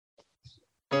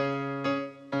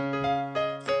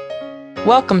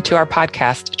Welcome to our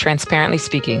podcast, Transparently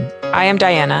Speaking. I am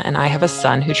Diana, and I have a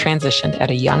son who transitioned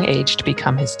at a young age to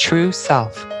become his true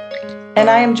self. And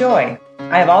I am Joy.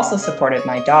 I have also supported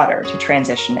my daughter to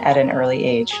transition at an early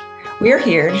age. We are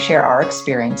here to share our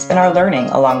experience and our learning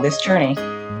along this journey.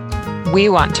 We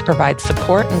want to provide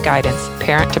support and guidance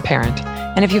parent to parent.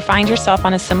 And if you find yourself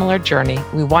on a similar journey,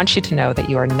 we want you to know that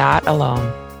you are not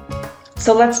alone.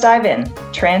 So let's dive in,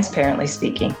 Transparently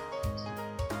Speaking.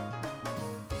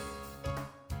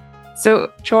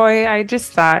 So, Joy, I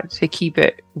just thought to keep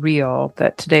it real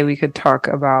that today we could talk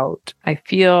about, I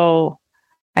feel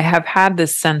I have had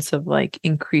this sense of like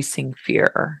increasing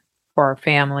fear for our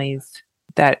families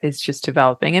that is just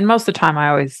developing. And most of the time I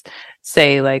always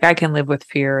say like, I can live with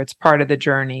fear. It's part of the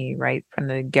journey, right? From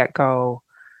the get-go,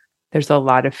 there's a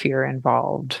lot of fear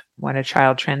involved when a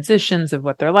child transitions of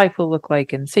what their life will look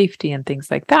like and safety and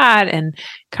things like that, and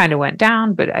kind of went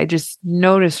down. But I just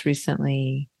noticed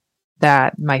recently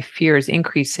that my fear is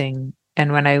increasing.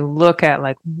 And when I look at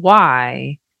like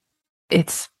why,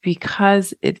 it's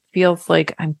because it feels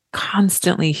like I'm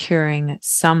constantly hearing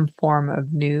some form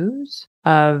of news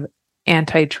of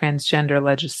anti-transgender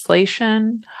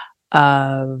legislation,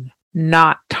 of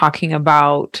not talking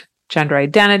about gender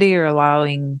identity or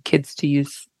allowing kids to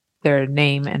use their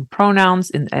name and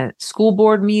pronouns in school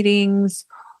board meetings,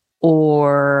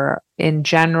 or in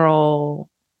general,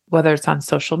 whether it's on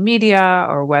social media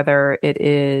or whether it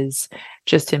is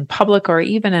just in public or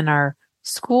even in our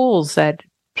schools, that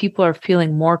people are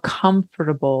feeling more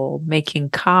comfortable making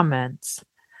comments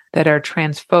that are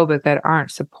transphobic, that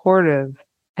aren't supportive.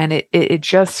 And it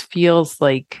just feels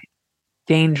like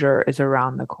danger is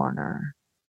around the corner.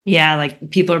 Yeah,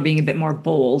 like people are being a bit more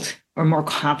bold or more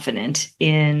confident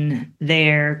in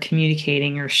their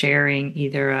communicating or sharing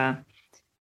either a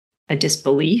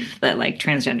disbelief that like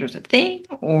transgender is a thing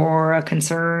or a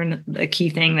concern. The key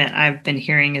thing that I've been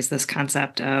hearing is this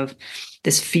concept of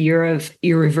this fear of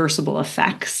irreversible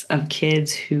effects of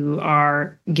kids who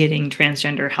are getting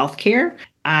transgender healthcare.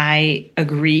 I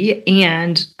agree.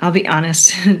 And I'll be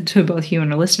honest to both you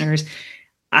and our listeners,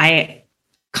 I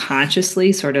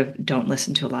consciously sort of don't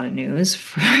listen to a lot of news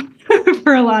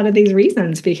for a lot of these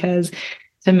reasons, because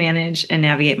to manage and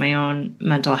navigate my own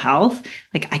mental health,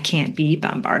 like I can't be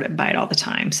bombarded by it all the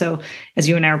time. So as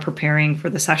you and I are preparing for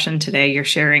the session today, you're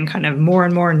sharing kind of more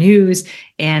and more news.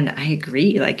 And I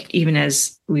agree, like even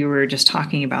as we were just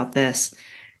talking about this,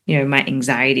 you know, my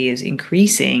anxiety is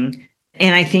increasing.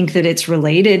 And I think that it's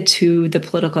related to the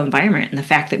political environment and the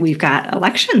fact that we've got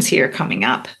elections here coming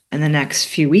up in the next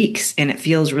few weeks. And it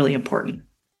feels really important.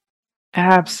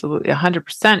 Absolutely,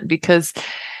 100%. Because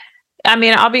I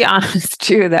mean, I'll be honest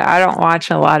too, that I don't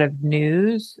watch a lot of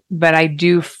news, but I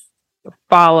do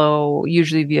follow,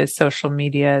 usually via social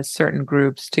media, certain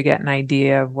groups to get an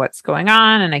idea of what's going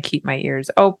on. And I keep my ears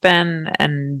open.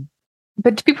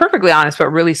 But to be perfectly honest,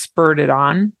 what really spurred it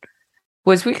on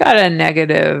was we got a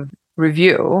negative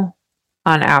review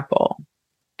on Apple.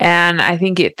 And I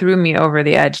think it threw me over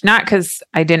the edge, not because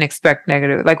I didn't expect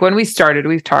negative. Like when we started,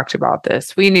 we've talked about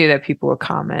this. We knew that people would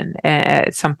comment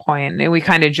at some point, and we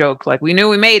kind of joked, like we knew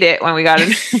we made it when we got it.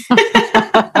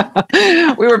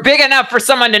 We were big enough for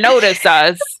someone to notice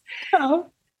us. Oh.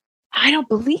 I don't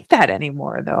believe that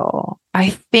anymore, though.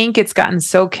 I think it's gotten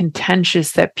so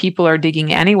contentious that people are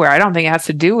digging anywhere. I don't think it has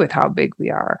to do with how big we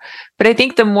are. But I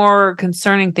think the more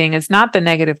concerning thing is not the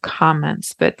negative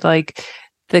comments, but like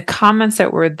the comments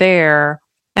that were there,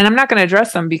 and I'm not going to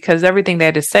address them because everything they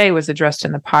had to say was addressed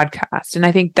in the podcast. And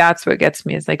I think that's what gets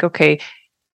me is like, okay,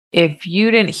 if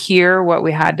you didn't hear what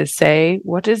we had to say,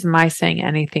 what is my saying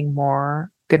anything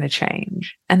more going to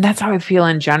change? And that's how I feel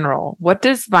in general. What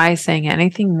does my saying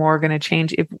anything more going to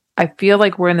change? If I feel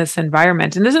like we're in this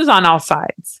environment, and this is on all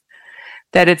sides,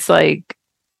 that it's like,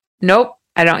 nope,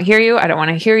 I don't hear you. I don't want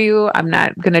to hear you. I'm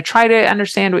not going to try to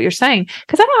understand what you're saying,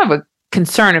 because I don't have a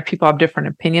concern if people have different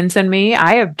opinions than me.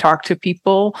 I have talked to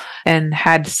people and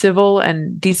had civil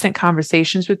and decent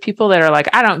conversations with people that are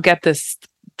like, I don't get this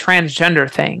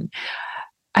transgender thing.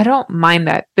 I don't mind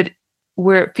that. But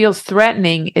where it feels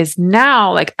threatening is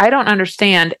now, like, I don't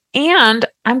understand, and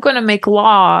I'm going to make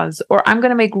laws, or I'm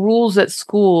going to make rules at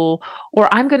school, or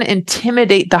I'm going to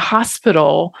intimidate the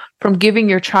hospital from giving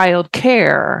your child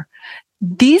care.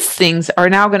 These things are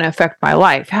now going to affect my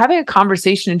life. Having a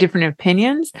conversation in different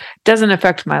opinions doesn't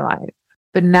affect my life.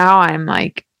 But now I'm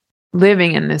like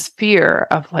living in this fear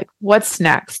of like, what's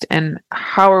next? And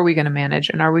how are we going to manage?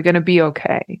 And are we going to be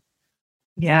okay?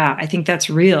 Yeah, I think that's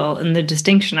real. And the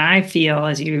distinction I feel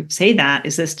as you say that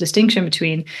is this distinction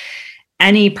between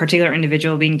any particular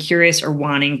individual being curious or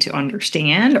wanting to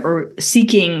understand or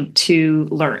seeking to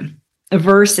learn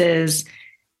versus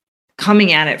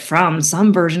coming at it from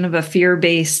some version of a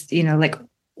fear-based, like,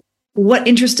 what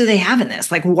interest do they have in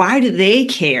this? Like, why do they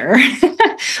care?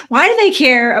 Why do they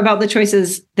care about the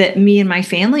choices that me and my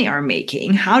family are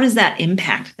making? How does that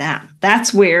impact them?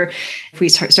 That's where, if we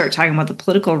start talking about the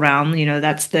political realm,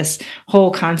 that's this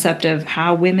whole concept of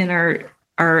how women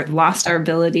are lost our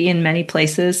ability in many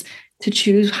places to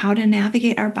choose how to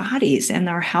navigate our bodies and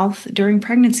our health during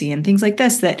pregnancy and things like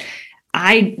this, that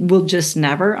I will just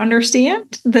never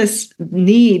understand. This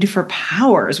need for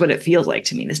power is what it feels like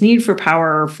to me. This need for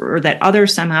power, or that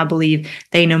others somehow believe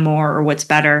they know more or what's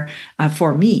better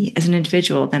for me as an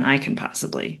individual than I can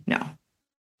possibly know.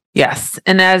 Yes.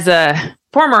 And as a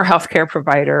former healthcare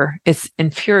provider, it's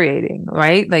infuriating,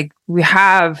 right? Like, we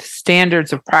have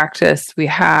standards of practice. We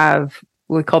have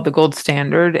what we call the gold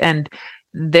standard, and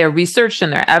they're researched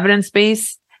and they're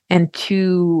evidence-based. And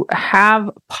to have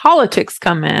politics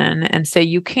come in and say,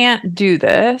 you can't do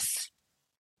this,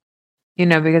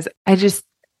 because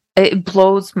it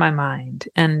blows my mind.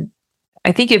 And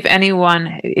I think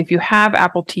if you have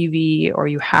Apple TV or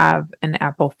you have an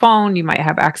Apple phone, you might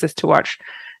have access to watch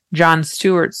Jon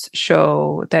Stewart's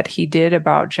show that he did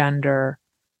about gender,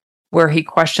 where he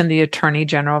questioned the Attorney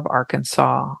General of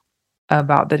Arkansas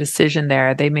about the decision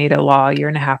there. They made a law a year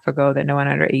and a half ago that no one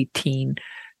under 18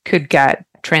 could get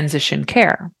transition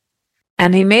care.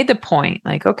 And he made the point,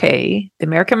 like, okay, the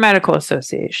American Medical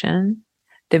Association,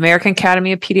 the American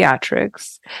Academy of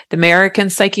Pediatrics, the American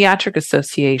Psychiatric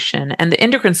Association, and the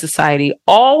Endocrine Society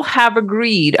all have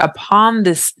agreed upon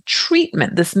this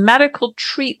treatment, this medical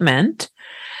treatment.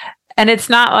 And it's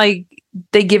not like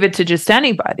they give it to just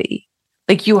anybody.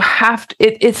 Like, you have to,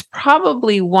 it's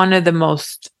probably one of the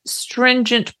most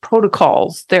stringent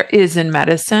protocols there is in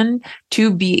medicine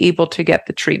to be able to get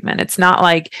the treatment. It's not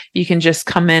like you can just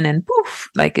come in and poof,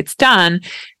 like it's done.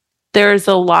 There's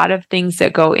a lot of things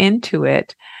that go into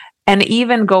it, and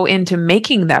even go into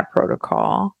making that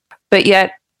protocol. But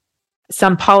yet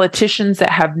some politicians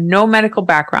that have no medical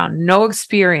background, no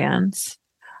experience,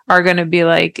 are going to be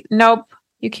like, nope,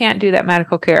 you can't do that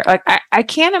medical care. Like, I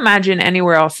can't imagine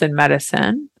anywhere else in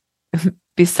medicine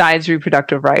besides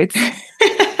reproductive rights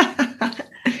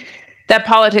that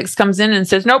politics comes in and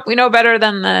says, nope, we know better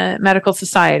than the medical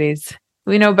societies.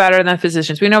 We know better than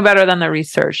physicians. We know better than the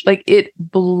research. Like, it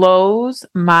blows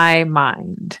my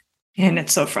mind. And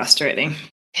it's so frustrating.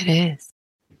 It is.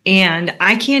 And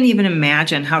I can't even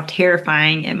imagine how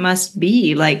terrifying it must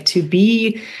be, like, to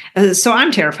be, so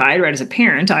I'm terrified, right, as a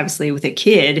parent, obviously, with a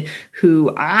kid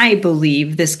who I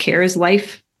believe this care is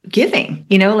life-giving,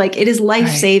 like, it is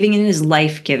life-saving, and it is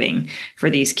life-giving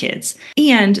for these kids.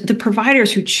 And the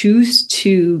providers who choose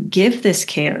to give this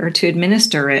care, to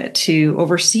administer it, to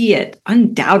oversee it,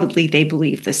 undoubtedly they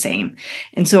believe the same.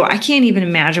 And so I can't even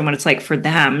imagine what it's like for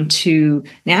them to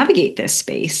navigate this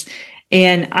space.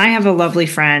 And I have a lovely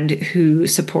friend who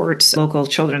supports local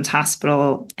children's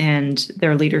hospital and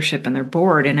their leadership and their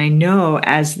board. And I know,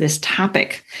 as this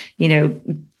topic,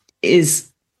 is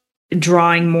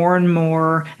drawing more and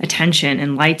more attention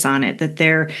and lights on it, that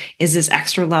there is this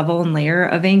extra level and layer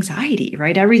of anxiety,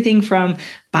 right? Everything from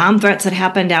bomb threats that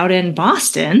happened out in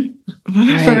Boston,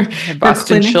 right.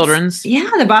 Boston Children's. Yeah,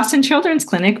 the Boston Children's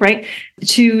Clinic, right?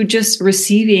 To just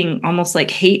receiving almost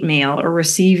like hate mail, or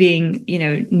receiving,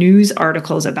 news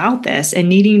articles about this, and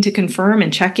needing to confirm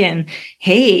and check in,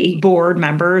 hey, board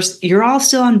members, you're all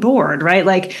still on board, right?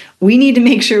 Like, we need to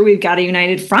make sure we've got a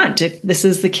united front if this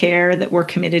is the care that we're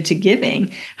committed to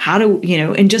giving. How do,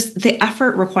 and just the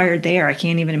effort required there, I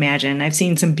can't even imagine. I've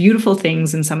seen some beautiful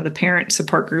things in some of the parent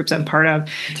support groups I'm part of,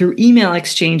 through email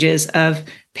exchanges of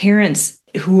parents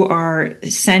who are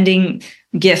sending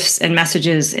gifts and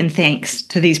messages and thanks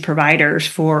to these providers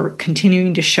for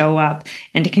continuing to show up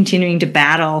and to continuing to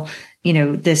battle,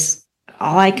 this,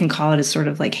 all I can call it is sort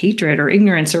of like hatred or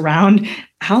ignorance around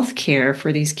healthcare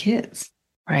for these kids.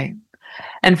 Right.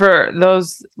 And for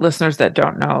those listeners that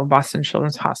don't know, Boston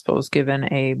Children's Hospital was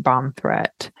given a bomb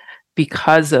threat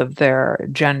because of their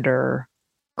gender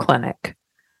clinic.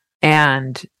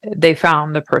 And they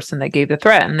found the person that gave the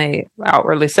threat, and they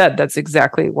outwardly said, that's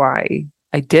exactly why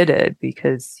I did it,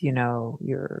 because,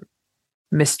 you're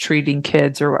mistreating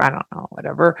kids, or I don't know,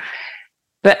 whatever.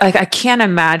 But like, I can't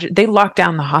imagine, they locked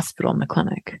down the hospital and the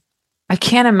clinic. I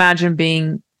can't imagine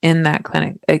being in that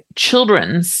clinic, a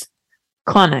children's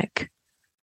clinic,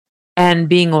 and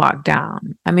being locked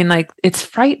down. I mean, like, it's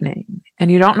frightening, and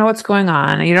you don't know what's going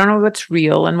on, and you don't know what's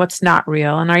real and what's not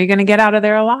real. And are you going to get out of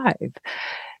there alive?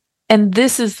 And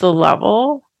this is the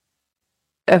level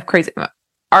of crazy.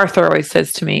 Arthur always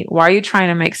says to me, why are you trying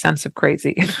to make sense of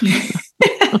crazy?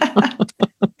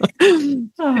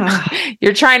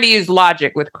 You're trying to use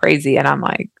logic with crazy. And I'm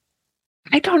like,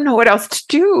 I don't know what else to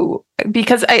do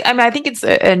because I mean, I think it's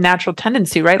a natural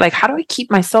tendency, right? Like, how do I keep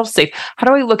myself safe? How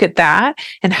do I look at that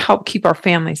and help keep our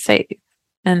family safe?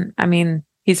 And I mean,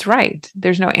 he's right.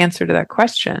 There's no answer to that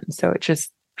question. So it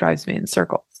just drives me in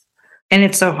circles. And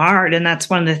it's so hard. And that's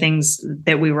one of the things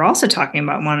that we were also talking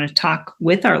about, want to talk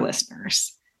with our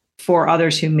listeners for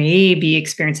others who may be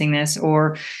experiencing this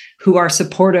or who are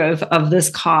supportive of this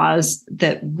cause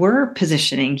that we're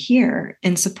positioning here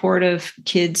in support of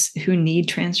kids who need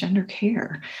transgender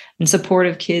care, in support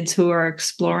of kids who are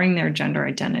exploring their gender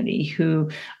identity, who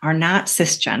are not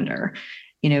cisgender,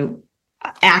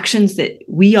 actions that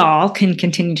we all can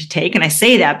continue to take. And I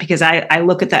say that because I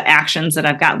look at the actions that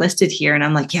I've got listed here and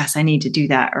I'm like, yes, I need to do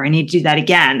that, or I need to do that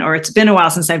again, or it's been a while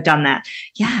since I've done that.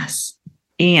 Yes.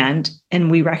 And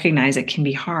we recognize it can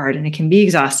be hard and it can be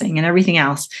exhausting and everything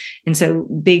else. And so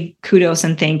big kudos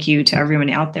and thank you to everyone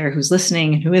out there who's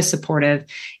listening and who is supportive.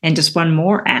 And just one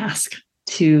more ask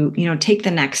to, take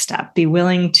the next step, be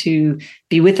willing to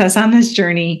be with us on this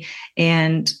journey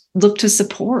and look to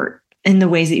support in the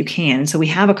ways that you can. So we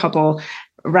have a couple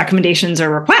recommendations or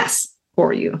requests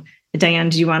for you. Diane,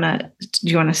 do you want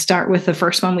to start with the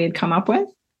first one we had come up with?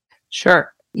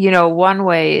 Sure. One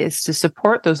way is to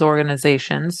support those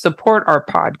organizations, support our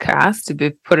podcast,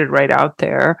 to put it right out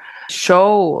there,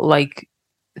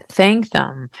 thank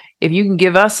them. If you can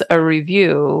give us a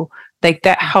review,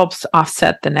 that helps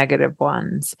offset the negative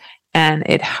ones. And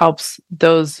it helps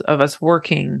those of us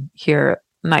working here,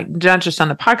 not just on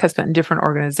the podcast, but in different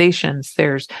organizations.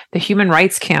 There's the Human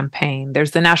Rights Campaign.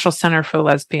 There's the National Center for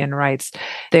Lesbian Rights.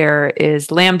 There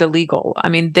is Lambda Legal. I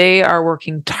mean, they are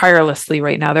working tirelessly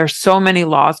right now. There's so many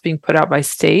laws being put out by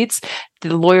states.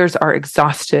 The lawyers are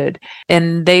exhausted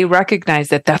and they recognize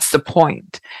that that's the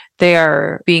point. They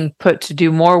are being put to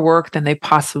do more work than they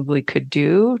possibly could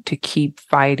do to keep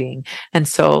fighting. And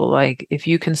so if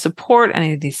you can support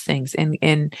any of these things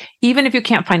and even if you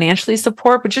can't financially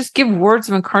support, but just give words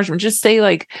of encouragement, just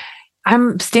say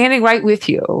I'm standing right with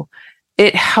you.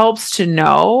 It helps to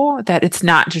know that it's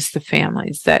not just the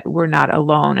families, that we're not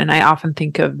alone. And I often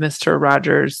think of Mr.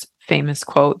 Rogers' famous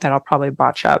quote that I'll probably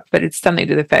botch up, but it's something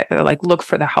to the effect that look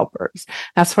for the helpers.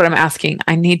 That's what I'm asking.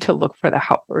 I need to look for the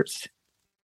helpers.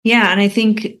 Yeah. And I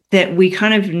think that we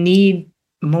kind of need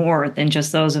more than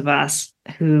just those of us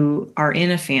who are in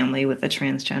a family with a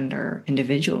transgender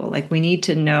individual. We need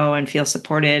to know and feel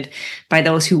supported by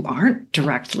those who aren't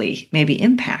directly maybe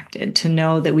impacted, to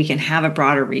know that we can have a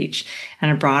broader reach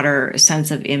and a broader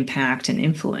sense of impact and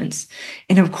influence.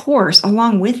 And of course,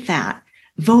 along with that,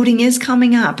 voting is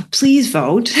coming up. Please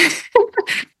vote.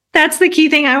 That's the key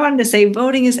thing I wanted to say.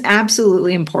 Voting is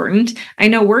absolutely important. I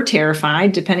know we're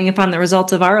terrified, depending upon the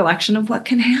results of our election, of what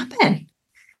can happen.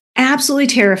 Absolutely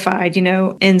terrified,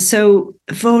 and so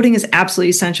voting is absolutely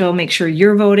essential. Make sure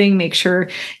you're voting, make sure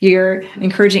you're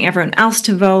encouraging everyone else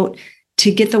to vote,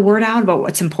 to get the word out about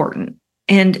what's important.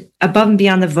 And above and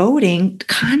beyond the voting,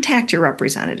 contact your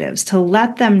representatives to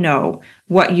let them know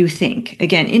what you think.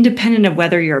 Again, independent of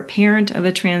whether you're a parent of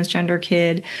a transgender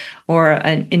kid or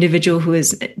an individual who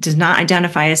does not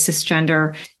identify as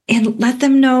cisgender, and let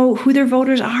them know who their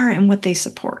voters are and what they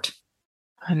support.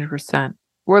 100%.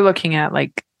 We're looking at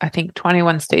I think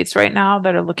 21 states right now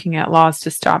that are looking at laws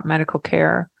to stop medical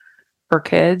care for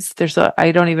kids.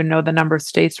 I don't even know the number of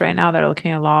states right now that are looking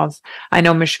at laws. I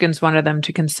know Michigan's one of them,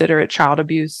 to consider it child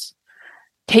abuse.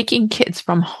 Taking kids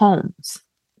from homes.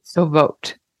 So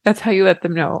vote. That's how you let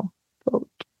them know. Vote.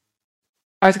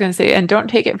 I was going to say, and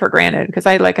don't take it for granted, because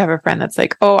I have a friend that's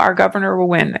oh, our governor will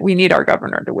win. We need our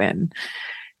governor to win.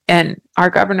 And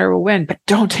our governor will win, but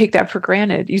don't take that for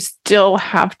granted. You still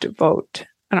have to vote.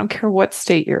 I don't care what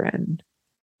state you're in.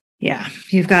 Yeah,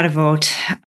 you've got to vote.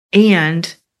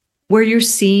 And where you're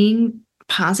seeing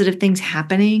positive things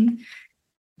happening,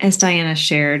 as Diana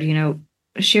shared,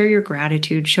 share your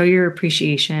gratitude, show your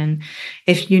appreciation.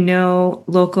 If you know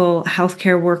local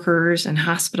healthcare workers and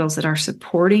hospitals that are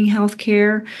supporting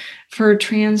healthcare for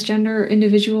transgender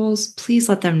individuals, please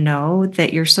let them know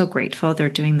that you're so grateful they're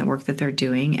doing the work that they're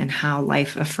doing and how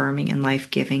life-affirming and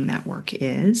life-giving that work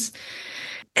is.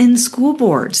 And school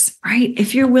boards, right?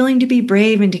 If you're willing to be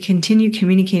brave and to continue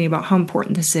communicating about how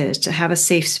important this is, to have a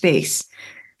safe space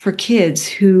for kids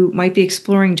who might be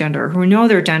exploring gender, who know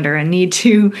their gender and need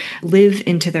to live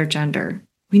into their gender.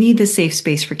 We need the safe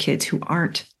space for kids who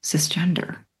aren't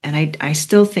cisgender. And I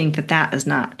still think that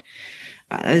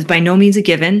is by no means a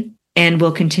given and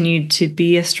will continue to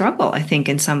be a struggle, I think,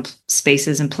 in some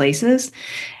spaces and places,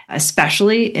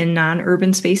 especially in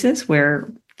non-urban spaces where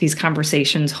these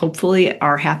conversations hopefully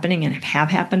are happening and have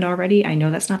happened already. I know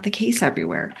that's not the case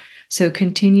everywhere. So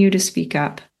continue to speak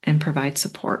up and provide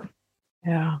support.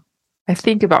 Yeah. I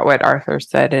think about what Arthur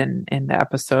said in the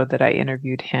episode that I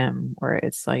interviewed him, where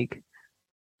it's like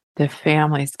the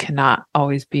families cannot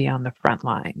always be on the front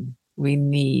line. We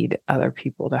need other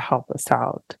people to help us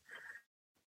out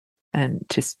and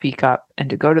to speak up and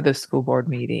to go to the school board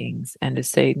meetings and to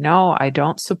say, no, I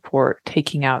don't support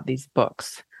taking out these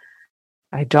books.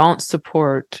 I don't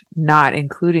support not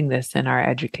including this in our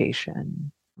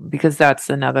education, because that's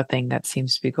another thing that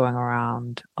seems to be going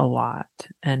around a lot.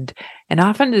 And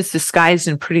often it's disguised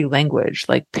in pretty language,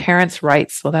 like parents'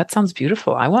 rights. Well, that sounds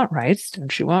beautiful. I want rights.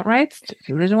 Don't you want rights?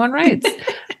 Who doesn't want rights?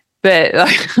 But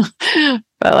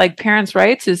like parents'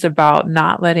 rights is about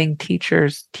not letting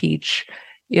teachers teach,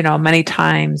 many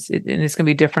times, and it's going to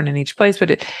be different in each place,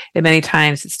 but many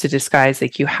times it's to disguise,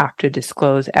 like you have to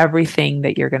disclose everything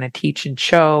that you're going to teach and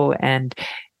show. And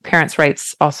parents'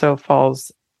 rights also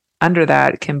falls under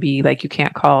that. It can be like you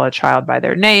can't call a child by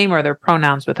their name or their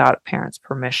pronouns without a parent's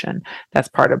permission. That's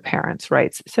part of parents'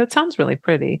 rights. So it sounds really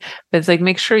pretty, but it's like,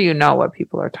 make sure you know what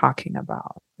people are talking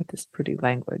about with this pretty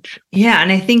language. Yeah.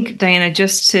 And I think, Diana,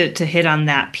 just to hit on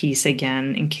that piece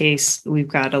again, in case we've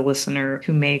got a listener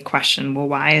who may question, well,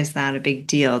 why is that a big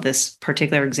deal? This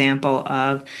particular example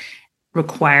of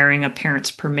requiring a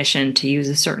parent's permission to use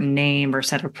a certain name or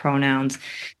set of pronouns.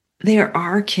 There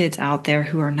are kids out there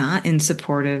who are not in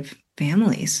supportive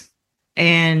families.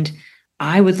 And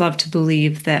I would love to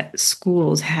believe that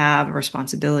schools have a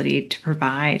responsibility to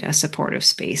provide a supportive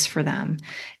space for them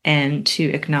and to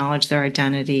acknowledge their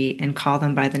identity and call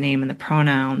them by the name and the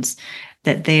pronouns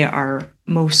that they are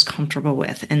most comfortable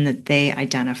with and that they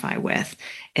identify with.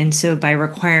 And so by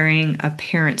requiring a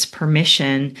parent's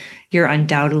permission, you're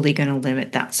undoubtedly going to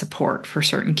limit that support for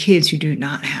certain kids who do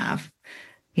not have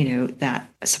that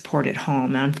support at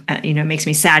home. And, it makes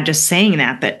me sad just saying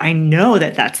that, but I know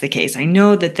that that's the case. I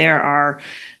know that there are,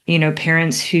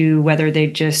 parents who, whether they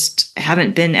just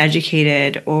haven't been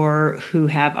educated or who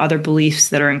have other beliefs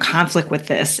that are in conflict with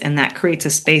this, and that creates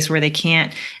a space where they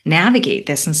can't navigate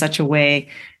this in such a way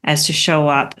as to show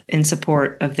up in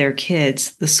support of their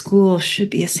kids. The school should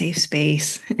be a safe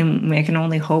space. And I can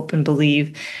only hope and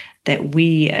believe that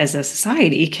we as a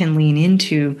society can lean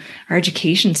into our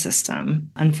education system.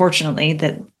 Unfortunately,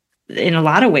 that in a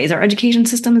lot of ways, our education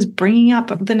system is bringing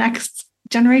up the next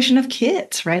generation of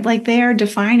kids, right? Like they are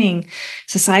defining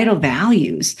societal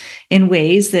values in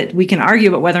ways that we can argue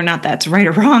about whether or not that's right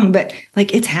or wrong, but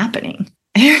like it's happening.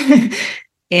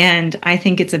 And I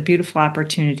think it's a beautiful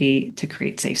opportunity to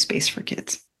create safe space for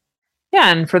kids.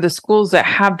 Yeah, and for the schools that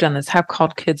have done this, have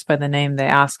called kids by the name they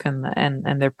ask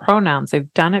and their pronouns,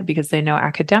 they've done it because they know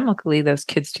academically those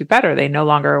kids do better. They no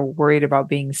longer are worried about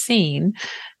being seen.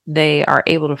 They are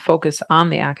able to focus on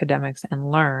the academics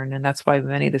and learn, and that's why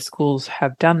many of the schools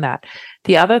have done that.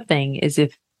 The other thing is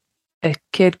if a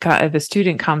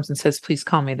student comes and says, please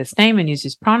call me this name and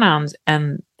uses pronouns,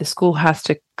 and the school has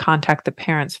to contact the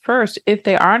parents first, if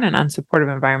they are in an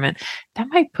unsupportive environment, that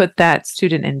might put that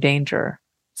student in danger.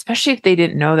 Especially if they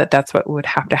didn't know that that's what would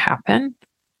have to happen.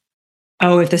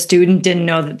 Oh, if the student didn't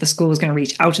know that the school was going to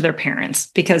reach out to their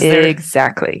parents because they're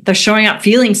showing up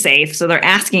feeling safe. So they're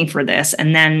asking for this.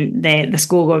 And then the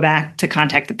school will go back to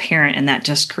contact the parent. And that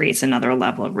just creates another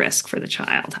level of risk for the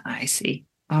child. I see.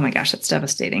 Oh my gosh, that's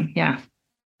devastating. Yeah.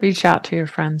 Reach out to your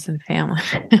friends and family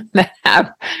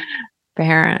that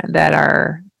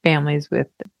are families with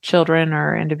children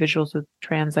or individuals with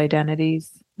trans identities,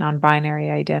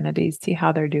 non-binary identities. See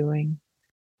how they're doing.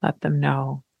 Let them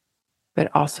know.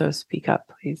 But also speak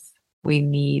up, please. We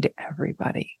need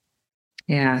everybody.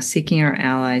 Yeah, seeking our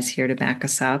allies here to back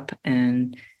us up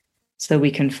and so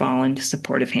we can fall into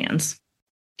supportive hands.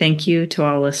 Thank you to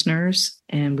all listeners,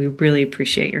 and we really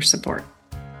appreciate your support.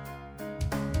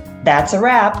 That's a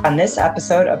wrap on this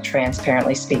episode of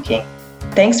Transparently Speaking.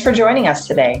 Thanks for joining us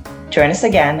today. Join us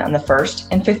again on the 1st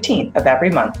and 15th of every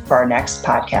month for our next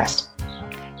podcast.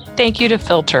 Thank you to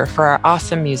Filter for our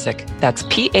awesome music. That's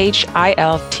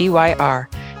PHILTYR.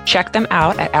 Check them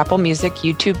out at Apple Music,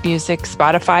 YouTube Music,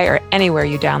 Spotify, or anywhere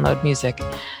you download music.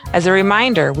 As a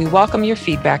reminder, we welcome your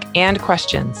feedback and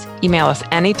questions. Email us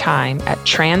anytime at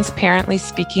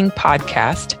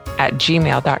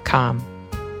transparentlyspeakingpodcast@gmail.com.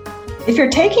 If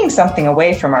you're taking something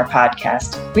away from our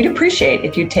podcast, we'd appreciate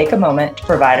if you take a moment to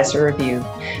provide us a review.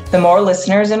 The more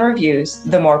listeners and reviews,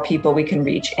 the more people we can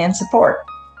reach and support.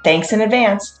 Thanks in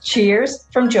advance. Cheers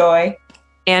from Joy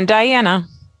and Diana.